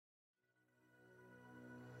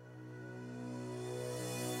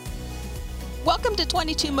Welcome to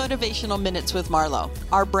 22 Motivational Minutes with Marlo,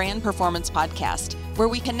 our brand performance podcast, where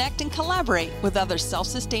we connect and collaborate with other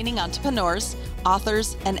self-sustaining entrepreneurs,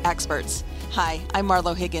 authors, and experts. Hi, I'm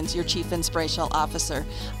Marlo Higgins, your Chief Inspirational Officer.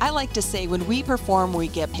 I like to say when we perform, we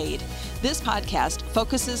get paid. This podcast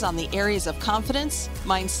focuses on the areas of confidence,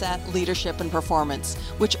 mindset, leadership, and performance,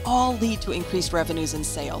 which all lead to increased revenues and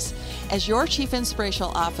sales. As your Chief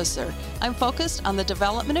Inspirational Officer, I'm focused on the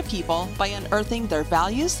development of people by unearthing their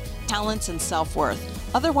values, talents, and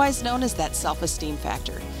self-worth, otherwise known as that self-esteem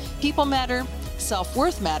factor. People matter,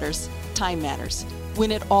 self-worth matters, time matters.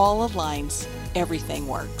 When it all aligns, everything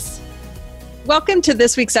works. Welcome to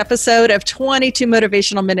this week's episode of 22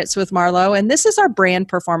 Motivational Minutes with Marlo, and this is our brand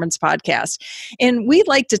performance podcast. And we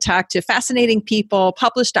like to talk to fascinating people,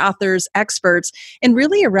 published authors, experts, and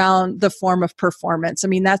really around the form of performance. I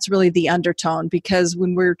mean, that's really the undertone, because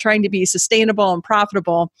when we're trying to be sustainable and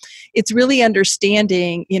profitable, it's really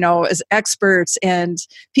understanding, as experts and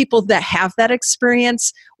people that have that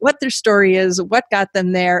experience, what their story is, what got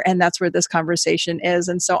them there, and that's where this conversation is.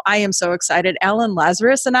 And so I am so excited. Alan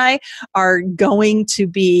Lazarus and I are going to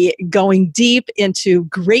be going deep into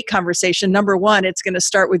great conversation. Number one, it's going to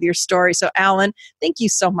start with your story. So Alan, thank you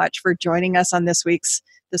so much for joining us on this week's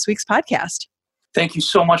podcast. Thank you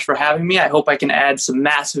so much for having me. I hope I can add some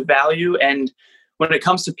massive value. And when it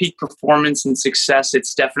comes to peak performance and success,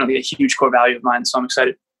 it's definitely a huge core value of mine. So I'm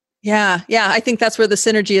excited. Yeah. I think that's where the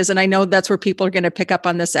synergy is. And I know that's where people are going to pick up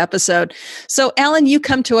on this episode. So Alan, you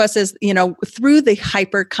come to us as, through the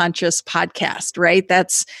Hyper Conscious podcast, right?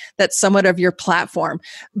 That's somewhat of your platform.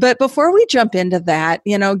 But before we jump into that,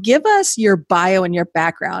 give us your bio and your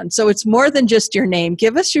background. So it's more than just your name.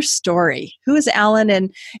 Give us your story. Who is Alan?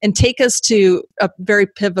 And take us to a very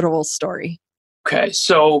pivotal story. Okay.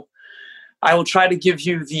 So I will try to give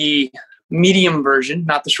you the medium version,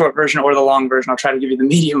 not the short version or the long version. I'll try to give you the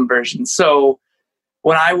medium version. So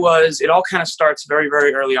it all kind of starts very,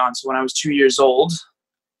 very early on. So when I was 2 years old,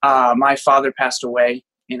 my father passed away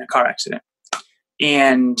in a car accident.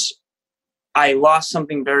 And I lost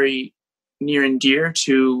something very near and dear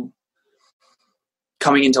to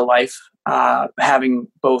coming into life, having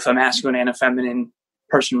both a masculine and a feminine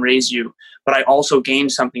person raise you. But I also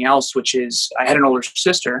gained something else, which is I had an older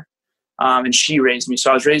sister. And she raised me.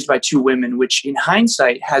 So I was raised by two women, which in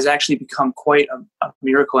hindsight has actually become quite a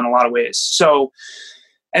miracle in a lot of ways. So,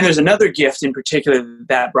 and there's another gift in particular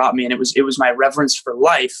that brought me, and it was my reverence for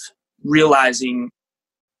life, realizing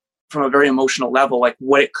from a very emotional level, like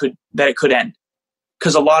that it could end.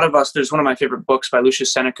 Because a lot of us, there's one of my favorite books by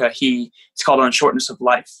Lucius Seneca. It's called On Shortness of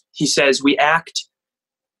Life. He says we act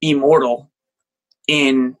immortal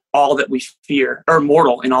in all that we fear, or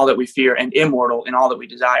mortal in all that we fear, and immortal in all that we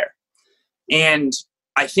desire. And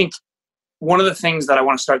I think one of the things that I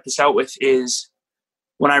want to start this out with is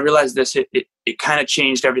when I realized this, it kind of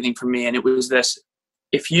changed everything for me. And it was this: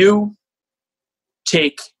 if you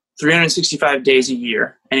take 365 days a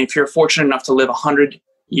year, and if you're fortunate enough to live 100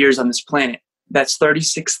 years on this planet, that's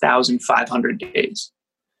 36,500 days.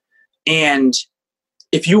 And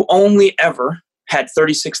if you only ever had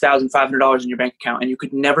 $36,500 in your bank account and you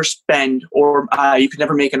could never spend, or you could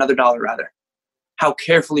never make another dollar rather, how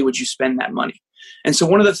carefully would you spend that money? And so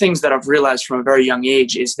one of the things that I've realized from a very young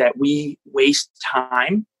age is that we waste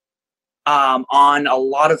time on a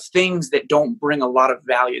lot of things that don't bring a lot of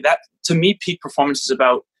value. That, to me, peak performance is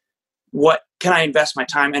about what can I invest my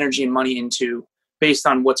time, energy, and money into based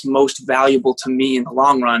on what's most valuable to me in the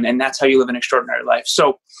long run. And that's how you live an extraordinary life.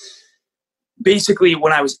 So basically,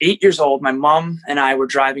 when I was 8 years old, my mom and I were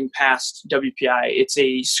driving past WPI. It's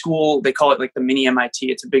a school, they call it like the mini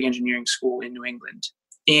MIT. It's a big engineering school in New England.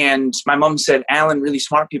 And my mom said, Alan, really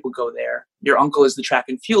smart people go there. Your uncle is the track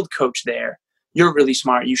and field coach there. You're really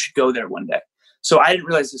smart. You should go there one day. So I didn't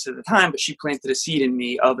realize this at the time, but she planted a seed in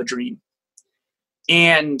me of a dream.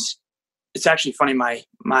 And it's actually funny,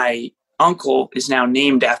 my uncle is now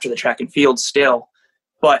named after the track and field still,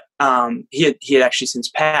 but he had actually since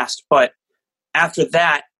passed. But after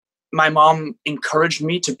that, my mom encouraged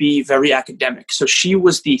me to be very academic. So she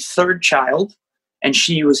was the third child, and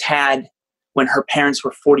she had when her parents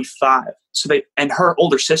were 45. And her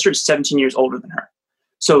older sister is 17 years older than her.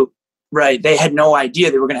 So, right, they had no idea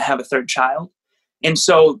they were going to have a third child. And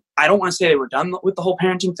so I don't want to say they were done with the whole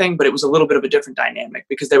parenting thing, but it was a little bit of a different dynamic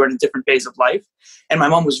because they were in a different phase of life. And my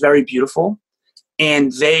mom was very beautiful.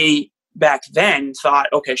 And they back then thought,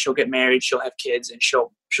 okay, she'll get married, she'll have kids, and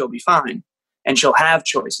she'll be fine. And she'll have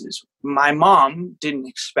choices. My mom didn't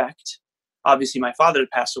expect, obviously, my father to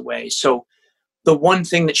pass away. So the one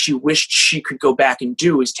thing that she wished she could go back and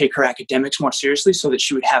do is take her academics more seriously so that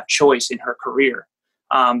she would have choice in her career.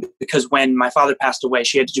 because when my father passed away,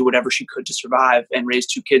 she had to do whatever she could to survive and raise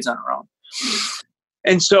 2 kids on her own.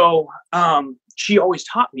 And so she always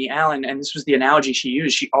taught me, Alan, and this was the analogy she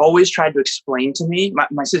used. She always tried to explain to me,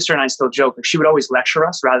 my sister and I still joke, like she would always lecture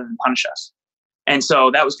us rather than punish us. And so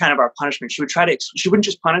that was kind of our punishment. She wouldn't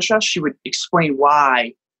just punish us. She would explain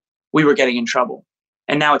why we were getting in trouble.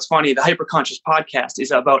 And now it's funny, the Hyperconscious podcast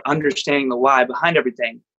is about understanding the why behind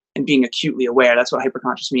everything and being acutely aware. That's what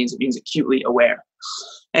hyperconscious means. It means acutely aware.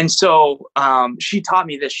 And so she taught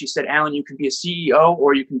me this. She said, Alan, you can be a CEO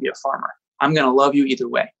or you can be a farmer. I'm going to love you either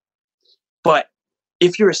way. But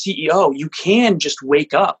if you're a CEO, you can just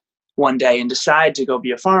wake up one day and decide to go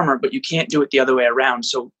be a farmer, but you can't do it the other way around.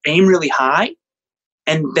 So aim really high,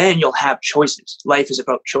 and then you'll have choices. Life is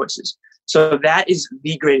about choices. So that is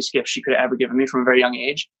the greatest gift she could have ever given me from a very young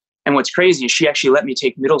age. And what's crazy is she actually let me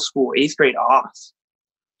take middle school, 8th grade off.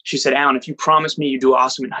 She said, Alan, if you promise me you do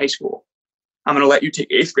awesome in high school, I'm going to let you take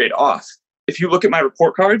 8th grade off. If you look at my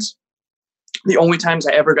report cards, the only times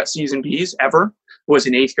I ever got C's and B's ever was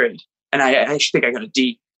in 8th grade. And I actually think I got a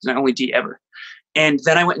D. It's my only D ever. And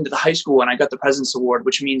then I went into the high school and I got the President's Award,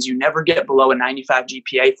 which means you never get below a 95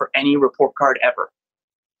 GPA for any report card ever.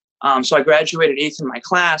 So I graduated 8th in my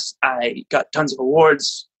class. I got tons of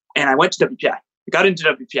awards and I went to WPI. I got into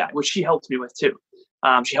WPI, which she helped me with too.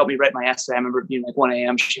 She helped me write my essay. I remember it being like 1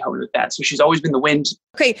 a.m. She helped me with that. So she's always been the wind.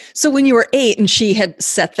 Okay. So when you were 8 and she had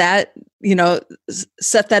set that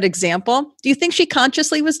example, do you think she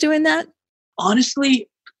consciously was doing that? Honestly,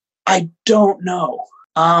 I don't know.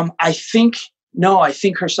 I think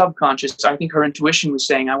her subconscious, I think her intuition was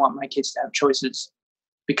saying, I want my kids to have choices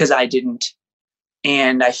because I didn't.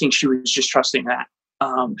 And I think she was just trusting that.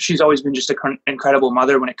 She's always been just an incredible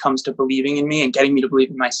mother when it comes to believing in me and getting me to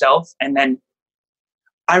believe in myself. And then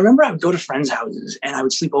I remember I would go to friends' houses and I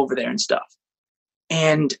would sleep over there and stuff.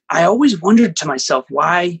 And I always wondered to myself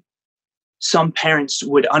why some parents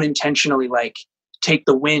would unintentionally take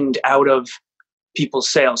the wind out of people's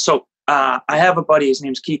sails. So I have a buddy, his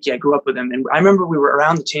name's Kiki. I grew up with him. And I remember we were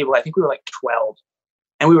around the table. I think we were like 12.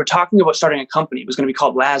 And we were talking about starting a company. It was going to be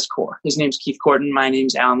called LazCorp. His name's Keith Corton. My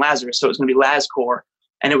name's Alan Lazarus. So it was going to be LazCorp.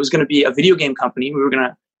 And it was going to be a video game company. We were going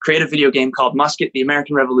to create a video game called Musket, the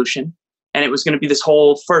American Revolution. And it was going to be this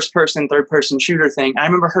whole first-person, third-person shooter thing. I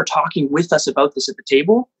remember her talking with us about this at the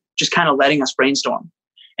table, just kind of letting us brainstorm.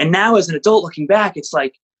 And now as an adult looking back, it's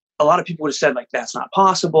like a lot of people would have said, that's not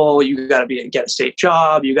possible. You got to get a safe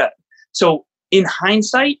job. So in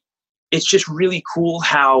hindsight, it's just really cool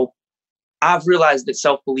how I've realized that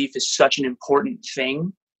self-belief is such an important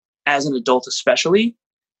thing as an adult, especially.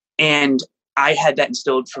 And I had that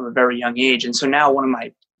instilled from a very young age. And so now one of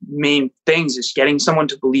my main things is getting someone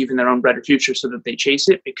to believe in their own brighter future so that they chase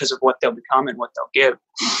it because of what they'll become and what they'll give.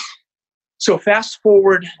 So fast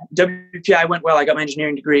forward, WPI went well. I got my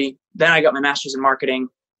engineering degree. Then I got my master's in marketing.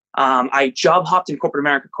 I job hopped in corporate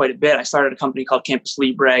America quite a bit. I started a company called Campus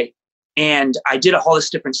Libre, and I did all this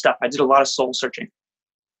different stuff. I did a lot of soul searching.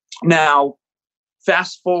 Now,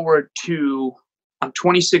 fast forward to I'm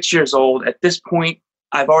 26 years old. At this point,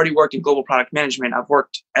 I've already worked in global product management. I've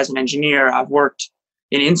worked as an engineer. I've worked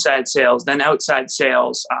in inside sales, then outside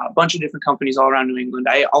sales, a bunch of different companies all around New England.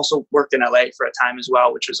 I also worked in LA for a time as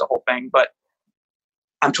well, which was a whole thing. But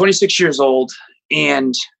I'm 26 years old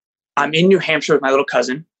and I'm in New Hampshire with my little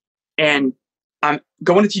cousin, and I'm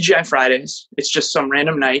going to TGI Fridays. It's just some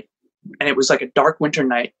random night, and it was like a dark winter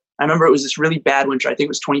night. I remember it was this really bad winter. I think it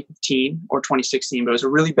was 2015 or 2016, but it was a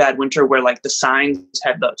really bad winter where the signs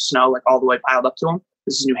had the snow all the way piled up to them.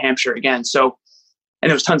 This is New Hampshire again. And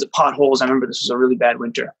there was tons of potholes. I remember this was a really bad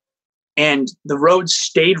winter. And the road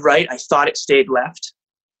stayed right. I thought it stayed left.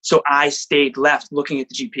 So I stayed left looking at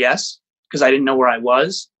the GPS because I didn't know where I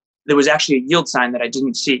was. There was actually a yield sign that I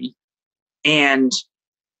didn't see. And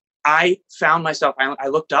I found myself, I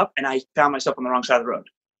looked up and I found myself on the wrong side of the road.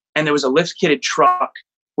 And there was a lift-kitted truck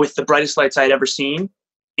with the brightest lights I'd ever seen.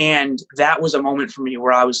 And that was a moment for me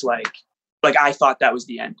where I was like I thought that was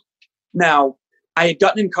the end. Now, I had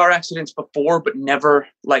gotten in car accidents before, but never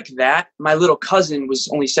like that. My little cousin was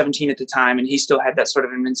only 17 at the time, and he still had that sort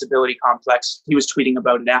of invincibility complex. He was tweeting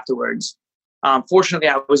about it afterwards. Fortunately,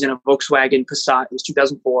 I was in a Volkswagen Passat. It was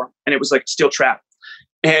 2004, and it was like steel trap.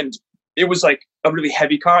 And it was like a really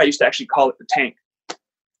heavy car. I used to actually call it the tank.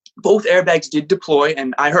 Both airbags did deploy,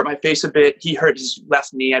 and I hurt my face a bit. He hurt his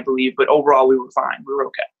left knee, I believe, but overall we were fine. We were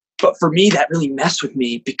okay. But for me, that really messed with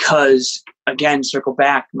me because, again, circle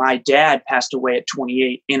back, my dad passed away at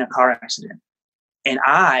 28 in a car accident. And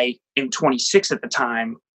I am 26 at the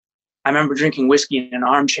time. I remember drinking whiskey in an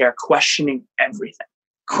armchair, questioning everything.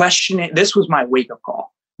 This was my wake-up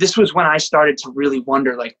call. This was when I started to really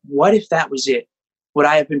wonder, what if that was it? would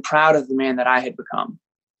I have been proud of the man that I had become?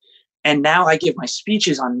 And now I give my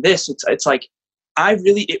speeches on this. It's like,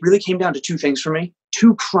 it really came down to two things for me,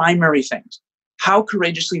 two primary things. How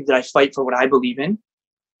courageously did I fight for what I believe in?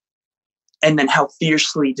 And then how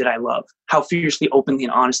fiercely did I love? How fiercely, openly,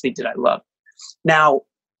 and honestly did I love? Now,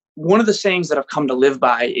 one of the sayings that I've come to live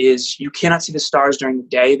by is you cannot see the stars during the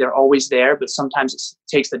day. They're always there, but sometimes it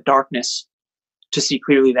takes the darkness to see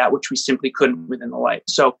clearly that which we simply couldn't within the light.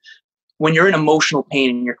 So when you're in emotional pain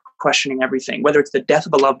and you're questioning everything, whether it's the death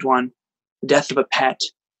of a loved one, the death of a pet,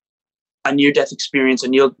 a near-death experience, a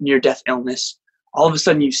near-death illness, all of a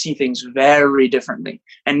sudden you see things very differently.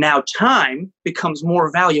 And now time becomes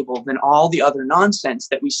more valuable than all the other nonsense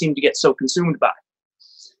that we seem to get so consumed by.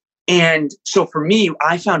 And so for me,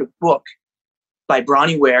 I found a book by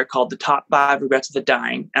Bronnie Ware called The Top 5 Regrets of the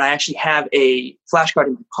Dying. And I actually have a flashcard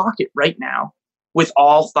in my pocket right now with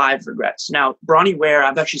all 5 regrets. Now, Bronnie Ware,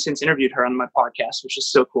 I've actually since interviewed her on my podcast, which is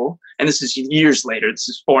so cool. And this is years later. This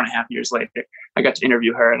is 4.5 years later. I got to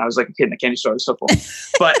interview her and I was like a kid in a candy store. It was so cool.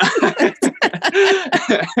 But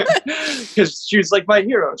because she was like my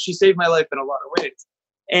hero. She saved my life in a lot of ways.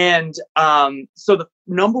 And so the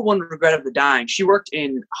number one regret of the dying, she worked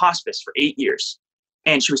in hospice for 8 years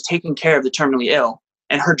and she was taking care of the terminally ill.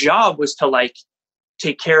 And her job was to like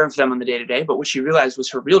take care of them on the day-to-day. But what she realized was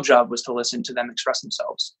her real job was to listen to them express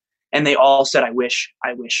themselves. And they all said, I wish,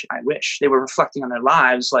 I wish, I wish. They were reflecting on their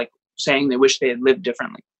lives, like saying they wish they had lived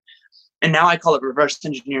differently. And now I call it reverse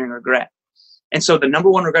engineering regret. And so the number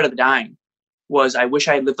one regret of the dying was I wish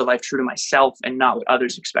I had lived a life true to myself and not what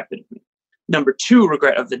others expected of me. Number 2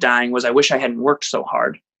 regret of the dying was I wish I hadn't worked so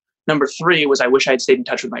hard. Number 3 was I wish I had stayed in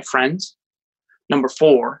touch with my friends. Number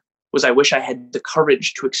 4 was I wish I had the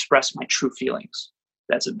courage to express my true feelings.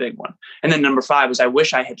 That's a big one. And then number 5 was I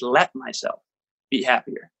wish I had let myself be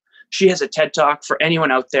happier. She has a TED Talk for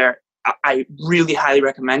anyone out there. I really highly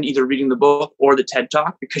recommend either reading the book or the TED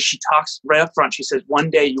Talk because she talks right up front. She says, one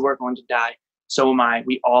day you are going to die. So am I.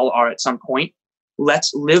 We all are at some point.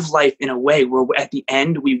 Let's live life in a way where at the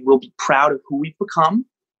end we will be proud of who we've become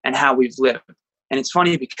and how we've lived. And it's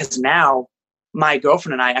funny because now my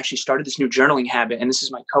girlfriend and I actually started this new journaling habit. And this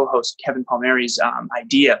is my co-host, Kevin Palmieri's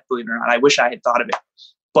idea, believe it or not. I wish I had thought of it.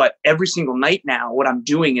 But every single night now, what I'm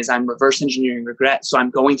doing is I'm reverse engineering regret. So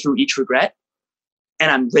I'm going through each regret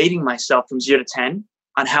and I'm rating myself from 0 to 10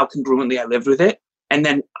 on how congruently I lived with it. And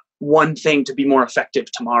then one thing to be more effective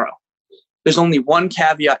tomorrow. There's only one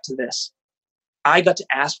caveat to this. I got to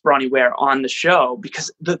ask Bronnie Ware on the show because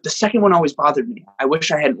the second one always bothered me. I wish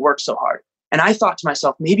I hadn't worked so hard. And I thought to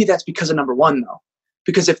myself, maybe that's because of number 1 though.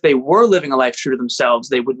 Because if they were living a life true to themselves,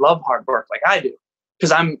 they would love hard work like I do.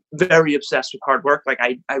 Because I'm very obsessed with hard work. Like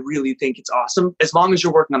I really think it's awesome as long as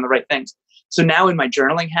you're working on the right things. So now in my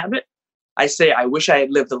journaling habit, I say, I wish I had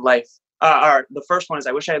lived a life. Or the first one is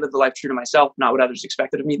I wish I had lived a life true to myself, not what others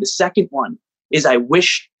expected of me. The second one is I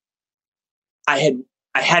wish I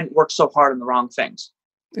hadn't worked so hard on the wrong things.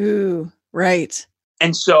 Ooh, right.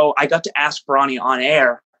 And so I got to ask Bronnie on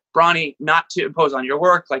air, Bronnie, not to impose on your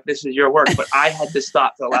work, like this is your work, but I had this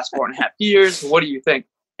thought for the last 4.5 years. What do you think?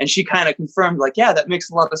 And she kind of confirmed, like, yeah, that makes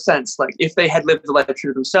a lot of sense. Like if they had lived the life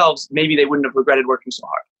true to themselves, maybe they wouldn't have regretted working so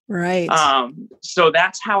hard. Right. So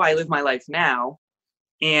that's how I live my life now.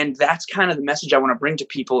 And that's kind of the message I want to bring to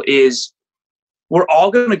people is we're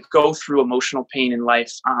all going to go through emotional pain in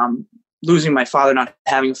life. Losing my father, not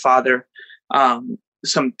having a father,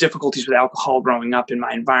 some difficulties with alcohol growing up in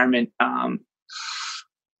my environment. And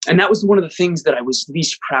that was one of the things that I was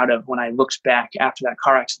least proud of when I looked back after that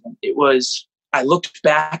car accident. I looked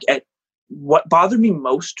back at what bothered me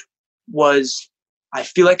most was I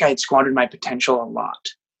feel like I had squandered my potential a lot.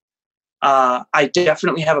 I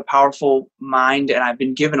definitely have a powerful mind and I've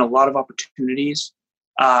been given a lot of opportunities.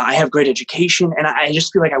 I have great education and I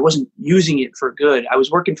just feel like I wasn't using it for good. I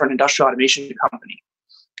was working for an industrial automation company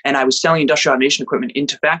and I was selling industrial automation equipment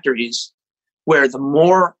into factories where the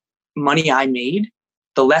more money I made,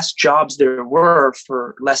 the less jobs there were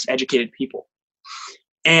for less educated people.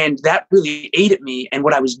 And that really ate at me. And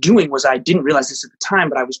what I was doing was I didn't realize this at the time,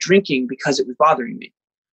 but I was drinking because it was bothering me.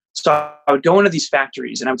 So I would go into these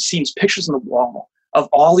factories and I would see these pictures on the wall of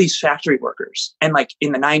all these factory workers. And like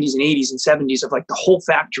in the 90s and 80s and 70s of like the whole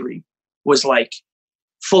factory was like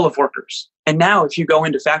full of workers. And now if you go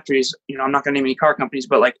into factories, I'm not going to name any car companies,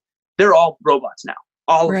 but like they're all robots now.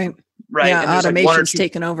 All right. Of them, right. Yeah, and automation's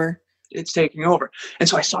taken over. It's taking over. And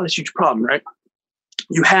so I saw this huge problem, right?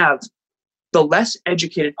 You have the less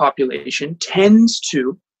educated population tends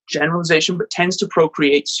to, generalization, but tends to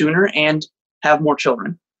procreate sooner and have more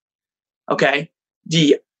children. Okay.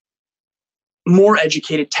 The more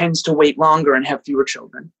educated tends to wait longer and have fewer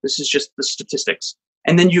children. This is just the statistics.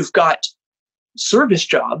 And then you've got service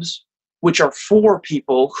jobs, which are for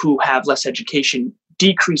people who have less education,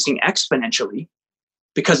 decreasing exponentially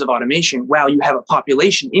because of automation, while you have a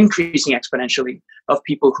population increasing exponentially of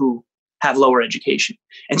people who have lower education.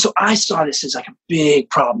 And so I saw this as like a big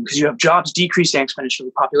problem because you have jobs decreasing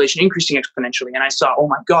exponentially, population increasing exponentially. And I saw, oh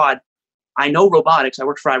my God, I know robotics. I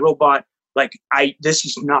worked for iRobot. This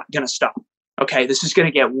is not going to stop. Okay, this is going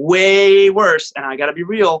to get way worse. And I got to be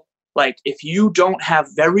real. Like, if you don't have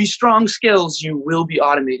very strong skills, you will be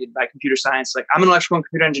automated by computer science. Like, I'm an electrical and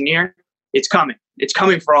computer engineer. It's coming. It's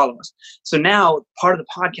coming for all of us. So now part of the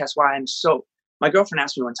podcast, my girlfriend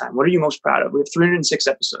asked me one time, what are you most proud of? We have 306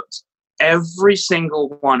 episodes. Every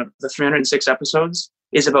single one of the 306 episodes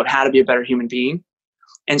is about how to be a better human being.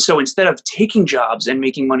 And so instead of taking jobs and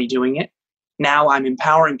making money doing it, now I'm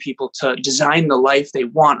empowering people to design the life they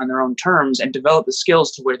want on their own terms and develop the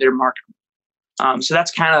skills to where they're marketable. So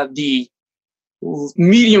that's kind of the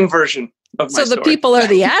medium version of my story. So the people are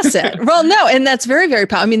the asset. Well, no, and that's very, very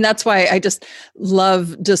powerful. I mean, that's why I just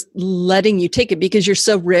love just letting you take it, because you're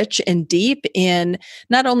so rich and deep in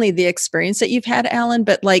not only the experience that you've had, Alan,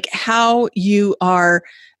 but like how you are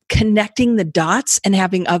connecting the dots and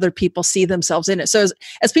having other people see themselves in it. So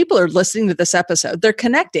as people are listening to this episode, they're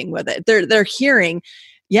connecting with it. They're hearing,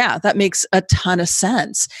 yeah, that makes a ton of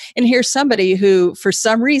sense. And here's somebody who, for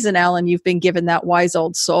some reason, Alan, you've been given that wise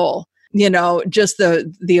old soul, just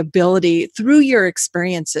the ability through your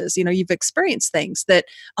experiences, you've experienced things that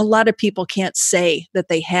a lot of people can't say that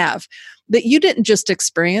they have, but you didn't just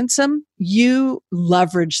experience them, you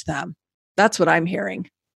leveraged them. That's what I'm hearing.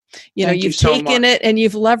 You've taken it and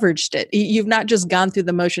you've leveraged it. You've not just gone through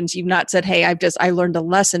the motions. You've not said, hey, I learned a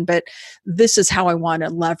lesson, but this is how I want to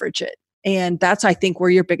leverage it. And that's, I think, where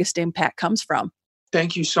your biggest impact comes from.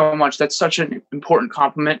 Thank you so much. That's such an important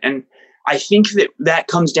compliment. And I think that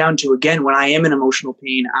comes down to, again, when I am in emotional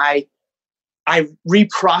pain, I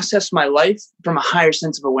reprocess my life from a higher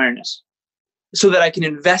sense of awareness so that I can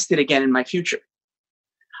invest it again in my future.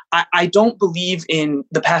 I don't believe in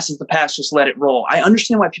the past is the past, just let it roll. I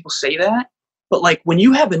understand why people say that, but like when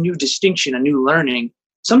you have a new distinction, a new learning,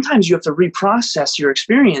 sometimes you have to reprocess your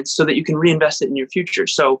experience so that you can reinvest it in your future.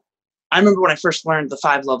 So I remember when I first learned the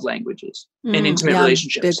 5 love languages in intimate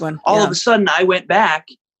relationships. Big one. All of a sudden I went back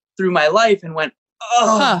through my life and went,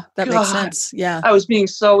 oh, that God. Makes sense. Yeah. I was being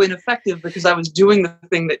so ineffective because I was doing the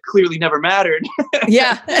thing that clearly never mattered.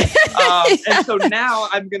 Yeah. And so now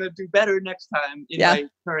I'm going to do better next time in my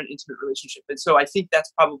current intimate relationship. And so I think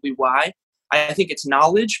that's probably why. I think it's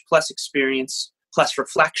knowledge plus experience plus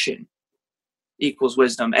reflection equals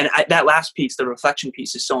wisdom. And that last piece, the reflection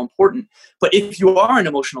piece, is so important. But if you are in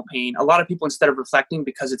emotional pain, a lot of people, instead of reflecting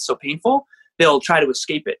because it's so painful, they'll try to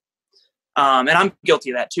escape it. And I'm guilty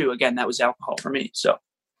of that too. Again, that was alcohol for me. So.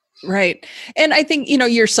 Right. And I think,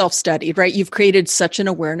 you're self-studied, right? You've created such an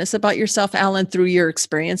awareness about yourself, Alan, through your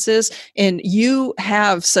experiences, and you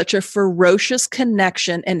have such a ferocious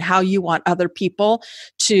connection in how you want other people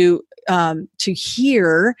to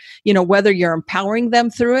hear, whether you're empowering them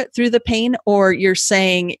through the pain, or you're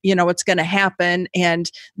saying, it's going to happen. And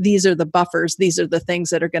these are the buffers. These are the things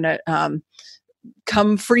that are going to,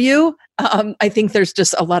 come for you. I think there's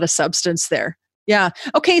just a lot of substance there. Yeah.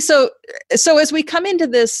 Okay. So as we come into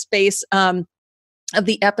this space of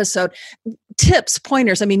the episode, tips,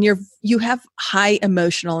 pointers. I mean, you have high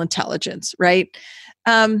emotional intelligence, right?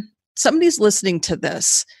 Somebody's listening to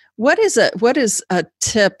this. What is a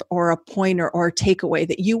tip or a pointer or a takeaway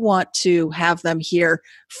that you want to have them hear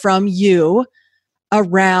from you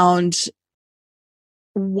around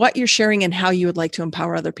what you're sharing and how you would like to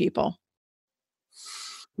empower other people?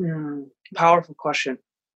 Powerful question.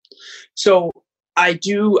 So I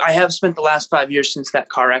have spent the last 5 years since that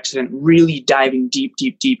car accident really diving deep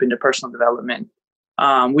into personal development.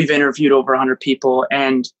 We've interviewed over 100 people,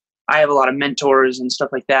 and I have a lot of mentors and stuff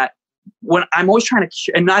like that. When I'm always trying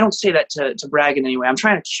to, and I don't say that to brag in any way, I'm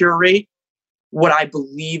trying to curate what I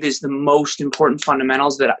believe is the most important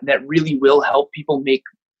fundamentals that really will help people make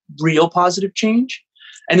real positive change.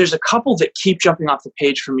 And there's a couple that keep jumping off the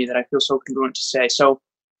page for me that I feel so congruent to say. So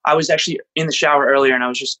I was actually in the shower earlier, and I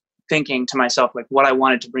was just thinking to myself, like, what I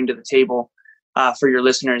wanted to bring to the table for your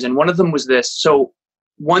listeners. And one of them was this. So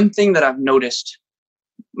one thing that I've noticed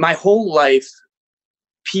my whole life,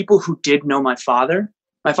 people who did know my father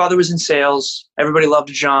was in sales. Everybody loved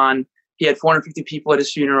John. He had 450 people at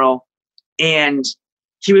his funeral. And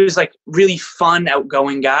he was like really fun,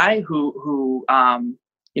 outgoing guy who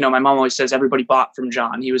my mom always says everybody bought from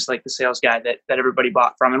John. He was like the sales guy that everybody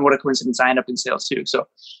bought from. And what a coincidence, I ended up in sales too. So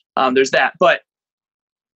there's that. But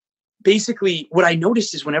basically what I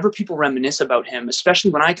noticed is whenever people reminisce about him,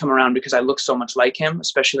 especially when I come around because I look so much like him,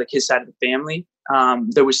 especially like his side of the family,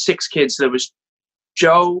 there was 6 kids. There was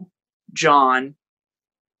Joe, John,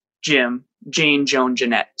 Jim, Jane, Joan,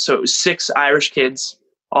 Jeanette. So it was 6 Irish kids,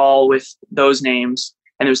 all with those names.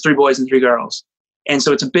 And there was 3 boys and 3 girls. And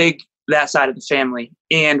so it's a big, that side of the family.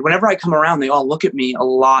 And whenever I come around, they all look at me a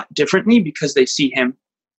lot differently because they see him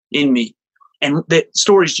in me. And the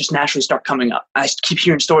stories just naturally start coming up. I keep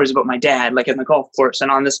hearing stories about my dad, like at the golf course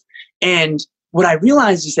and on this. And what I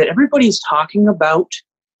realized is that everybody's talking about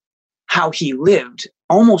how he lived.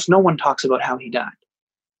 Almost no one talks about how he died.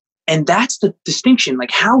 And that's the distinction.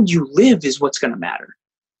 Like, how you live is what's going to matter,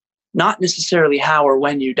 not necessarily how or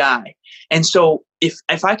when you die. And so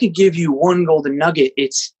if I could give you one golden nugget,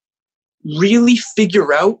 it's really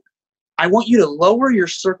figure out, I want you to lower your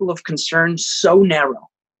circle of concern so narrow.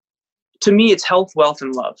 To me, it's health, wealth,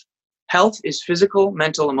 and love. Health is physical,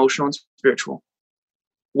 mental, emotional, and spiritual.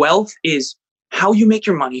 Wealth is how you make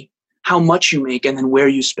your money, how much you make, and then where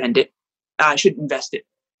you spend it. I should invest it.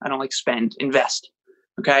 I don't like spend, invest.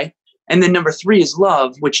 Okay. And then number 3 is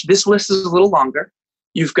love, which this list is a little longer.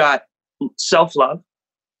 You've got self-love.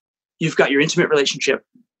 You've got your intimate relationship.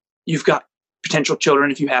 You've got potential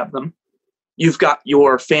children if you have them. You've got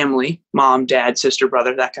your family, mom, dad, sister,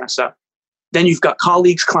 brother, that kind of stuff. Then you've got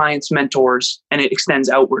colleagues, clients, mentors, and it extends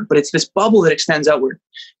outward. But it's this bubble that extends outward.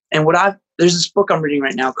 And there's this book I'm reading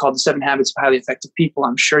right now called The 7 Habits of Highly Effective People.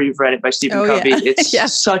 I'm sure you've read it by Stephen Covey. Yeah.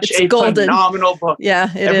 It's such a golden, phenomenal book.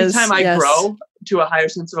 Yeah, Every time I grow to a higher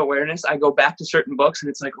sense of awareness, I go back to certain books and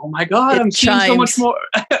it's like, oh my God, I'm seeing so much more.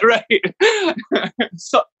 Right.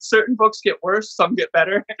 So certain books get worse, some get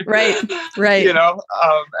better. Right.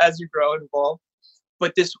 As you grow and evolve.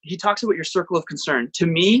 But he talks about your circle of concern. To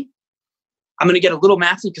me, I'm going to get a little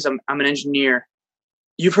mathy because I'm an engineer.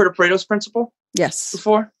 You've heard of Pareto's principle? Yes.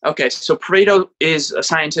 Before? Okay. So Pareto is a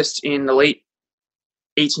scientist in the late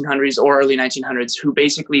 1800s or early 1900s who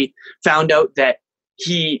basically found out that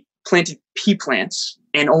he planted pea plants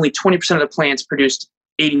and only 20% of the plants produced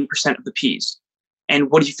 80% of the peas.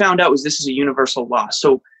 And what he found out was this is a universal law.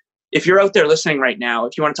 So if you're out there listening right now,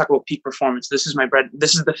 if you want to talk about peak performance, this is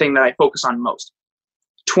the thing that I focus on most.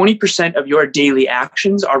 20% of your daily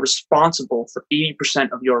actions are responsible for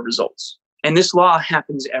 80% of your results. And this law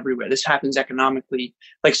happens everywhere. This happens economically.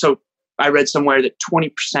 So I read somewhere that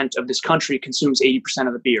 20% of this country consumes 80%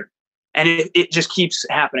 of the beer. And it just keeps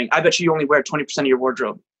happening. I bet you only wear 20% of your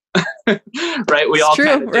wardrobe. Right? We all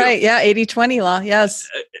true. Right. Yeah. 80-20 law. Yes.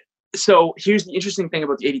 So here's the interesting thing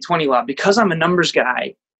about the 80-20 law. Because I'm a numbers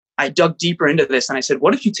guy, I dug deeper into this and I said,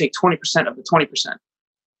 what if you take 20% of the 20%?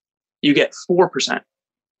 You get 4%.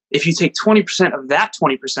 If you take 20% of that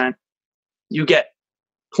 20%, you get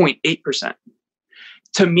 0.8%.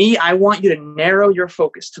 To me, I want you to narrow your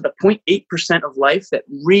focus to the 0.8% of life that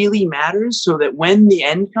really matters so that when the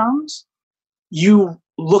end comes, you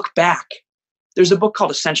look back. There's a book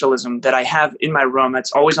called Essentialism that I have in my room.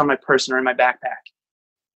 That's always on my person or in my backpack.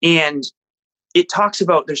 And it talks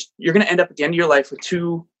about you're going to end up at the end of your life with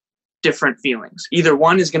 2 different feelings. Either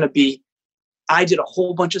one is going to be, I did a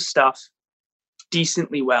whole bunch of stuff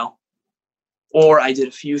decently well, or I did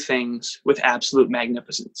a few things with absolute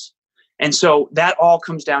magnificence. And so that all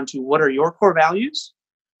comes down to what are your core values?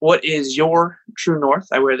 What is your true north?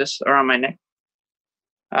 I wear this around my neck.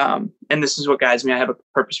 And this is what guides me. I have a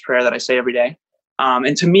purpose prayer that I say every day.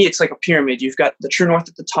 And to me, it's like a pyramid. You've got the true north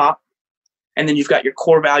at the top, and then you've got your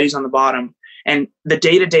core values on the bottom. And the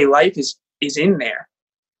day-to-day life is in there.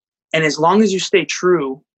 And as long as you stay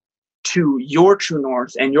true to your true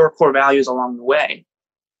north and your core values along the way,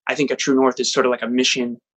 I think a true north is sort of like a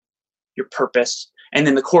mission, your purpose. And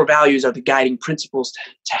then the core values are the guiding principles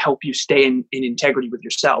to help you stay in integrity with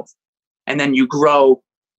yourself. And then you grow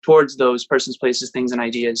towards those persons, places, things, and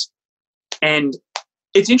ideas. And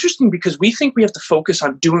it's interesting because we think we have to focus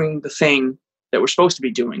on doing the thing that we're supposed to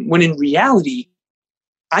be doing, when in reality,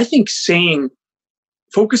 I think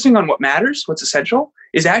focusing on what matters, what's essential,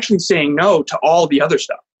 is actually saying no to all the other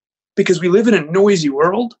stuff. Because we live in a noisy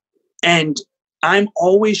world, and I'm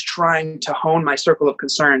always trying to hone my circle of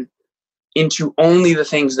concern into only the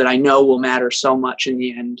things that I know will matter so much in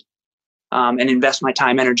the end, and invest my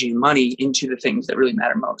time, energy, and money into the things that really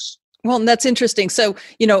matter most. Well, and that's interesting. So,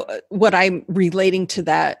 what I'm relating to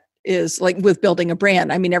that is like with building a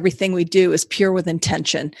brand. I mean, everything we do is pure with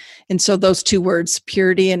intention. And so those 2 words,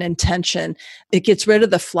 purity and intention, it gets rid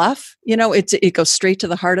of the fluff. It goes straight to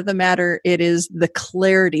the heart of the matter. It is the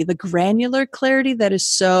clarity, the granular clarity that is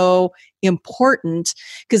so important,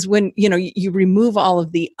 because when, you remove all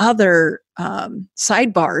of the other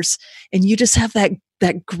sidebars and you just have that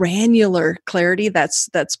that granular clarity, that's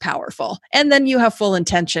powerful. And then you have full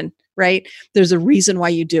intention, right? There's a reason why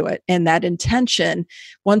you do it. And that intention,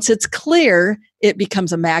 once it's clear, it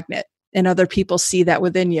becomes a magnet. And other people see that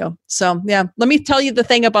within you. So yeah, let me tell you the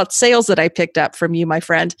thing about sales that I picked up from you, my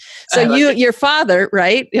friend. So your father,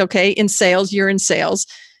 right? Okay. In sales, you're in sales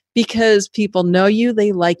because people know you,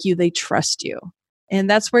 they like you, they trust you. And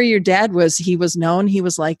that's where your dad was. He was known, he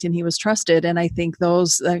was liked, and he was trusted. And I think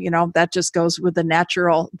those, that just goes with the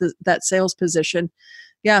natural, that sales position.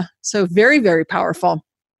 Yeah. So very, very powerful.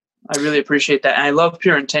 I really appreciate that. And I love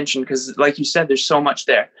pure intention because like you said, there's so much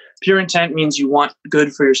there. Pure intent means you want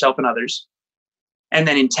good for yourself and others. And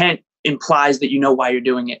then intent implies that you know why you're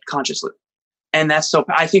doing it consciously. And that's so,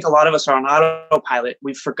 I think a lot of us are on autopilot.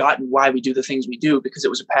 We've forgotten why we do the things we do because it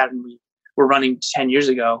was a pattern we were running 10 years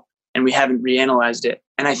ago and we haven't reanalyzed it.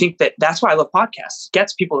 And I think that's why I love podcasts. It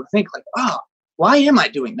gets people to think like, oh, why am I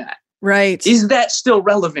doing that? Right. Is that still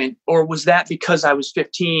relevant? Or was that because I was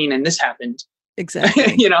 15 and this happened?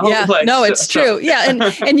 Exactly. Yeah, no, it's true. Yeah.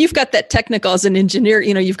 And you've got that technical, as an engineer,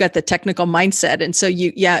 you've got the technical mindset. And so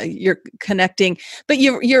you're connecting, but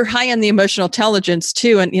you're high on the emotional intelligence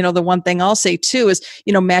too. And, the one thing I'll say too is,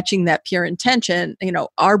 matching that pure intention,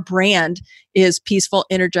 our brand is peaceful,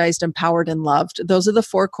 energized, empowered, and loved. Those are the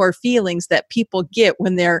 4 core feelings that people get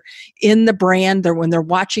when they're in the brand or when they're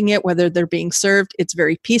watching it, whether they're being served. It's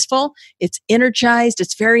very peaceful, it's energized,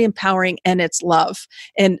 it's very empowering, and it's love.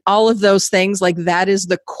 And all of those things, like that is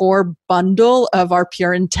the core bundle of our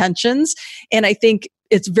pure intentions. And I think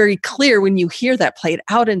it's very clear when you hear that played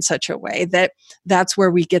out in such a way that that's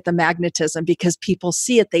where we get the magnetism because people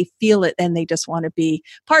see it, they feel it, and they just want to be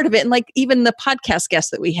part of it. And like even the podcast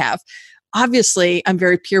guests that we have, obviously, I'm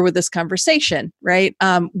very pure with this conversation, right?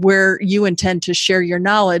 Where you intend to share your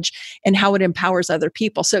knowledge and how it empowers other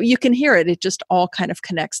people. So you can hear it. It just all kind of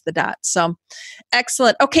connects the dots. So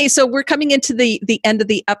excellent. Okay. So we're coming into the end of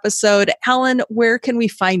the episode. Alan, where can we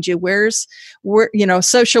find you? Where,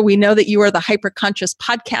 social, we know that you are the Hyperconscious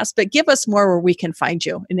Podcast, but give us more where we can find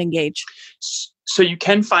you and engage. So you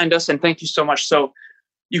can find us, and thank you so much. So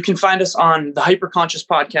you can find us on the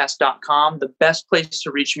hyperconsciouspodcast.com. The best place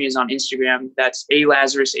to reach me is on Instagram. That's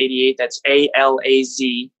alazarus88. That's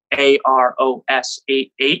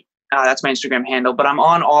ALAZAROS88. That's my Instagram handle. But I'm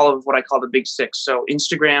on all of what I call the big 6. So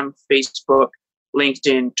Instagram, Facebook,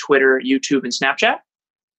 LinkedIn, Twitter, YouTube, and Snapchat.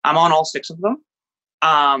 I'm on all 6 of them.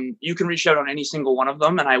 You can reach out on any single one of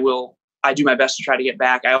them, and I do my best to try to get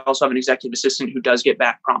back. I also have an executive assistant who does get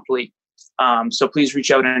back promptly. So please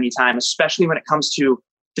reach out at any time, especially when it comes to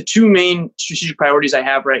the 2 main strategic priorities I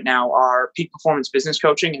have right now are peak performance business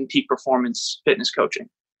coaching and peak performance fitness coaching.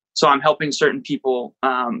 So I'm helping certain people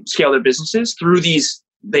scale their businesses through the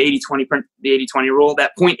 80-20 rule,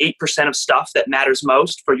 that 0.8% of stuff that matters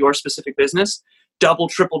most for your specific business, double,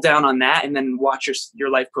 triple down on that, and then watch your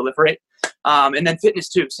life proliferate. And then fitness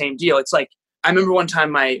too, same deal. It's like, I remember one time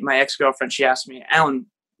my ex-girlfriend, she asked me, Alan,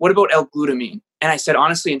 what about L-glutamine? And I said,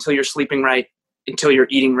 honestly, until you're sleeping right, until you're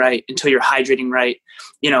eating right, until you're hydrating right,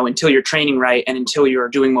 until you're training right, and until you're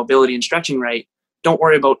doing mobility and stretching right, don't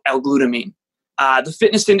worry about L-glutamine. The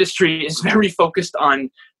fitness industry is very focused on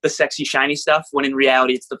the sexy, shiny stuff, when in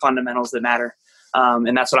reality, it's the fundamentals that matter.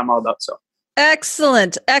 And that's what I'm all about. So.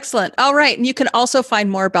 Excellent. Excellent. All right. And you can also find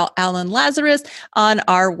more about Alan Lazarus on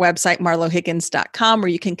our website, marlohiggins.com, where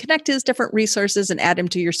you can connect his different resources and add him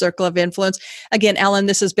to your circle of influence. Again, Alan,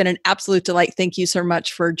 this has been an absolute delight. Thank you so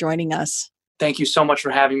much for joining us. Thank you so much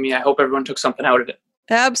for having me. I hope everyone took something out of it.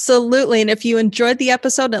 Absolutely. And if you enjoyed the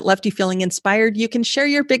episode and it left you feeling inspired, you can share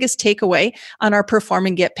your biggest takeaway on our Perform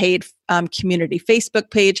and Get Paid community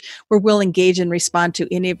Facebook page, where we'll engage and respond to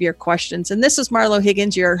any of your questions. And this is Marlo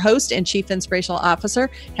Higgins, your host and Chief Inspirational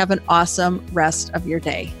Officer. Have an awesome rest of your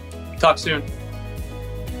day. Talk soon.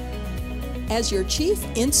 As your Chief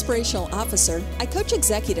Inspirational Officer, I coach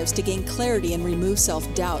executives to gain clarity and remove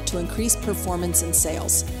self-doubt to increase performance in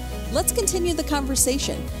sales. Let's continue the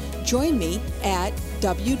conversation. Join me at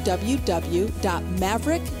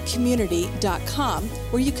www.maverickcommunity.com,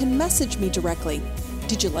 where you can message me directly.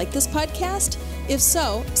 Did you like this podcast? If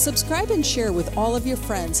so, subscribe and share with all of your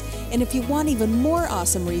friends. And if you want even more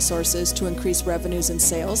awesome resources to increase revenues and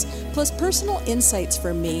sales, plus personal insights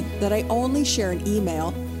from me that I only share in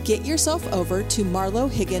email, get yourself over to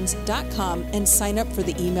marlohiggins.com and sign up for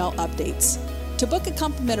the email updates. To book a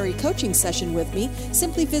complimentary coaching session with me,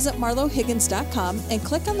 simply visit marlohiggins.com and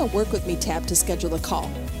click on the Work With Me tab to schedule a call.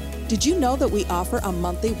 Did you know that we offer a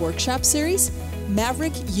monthly workshop series?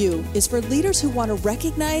 Maverick U is for leaders who want to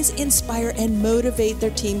recognize, inspire, and motivate their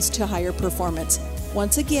teams to higher performance.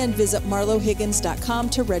 Once again, visit marlohiggins.com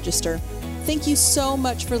to register. Thank you so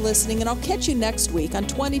much for listening, and I'll catch you next week on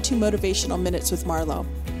 22 Motivational Minutes with Marlo.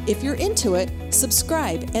 If you're into it,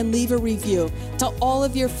 subscribe and leave a review. Tell all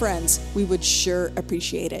of your friends. We would sure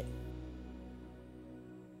appreciate it.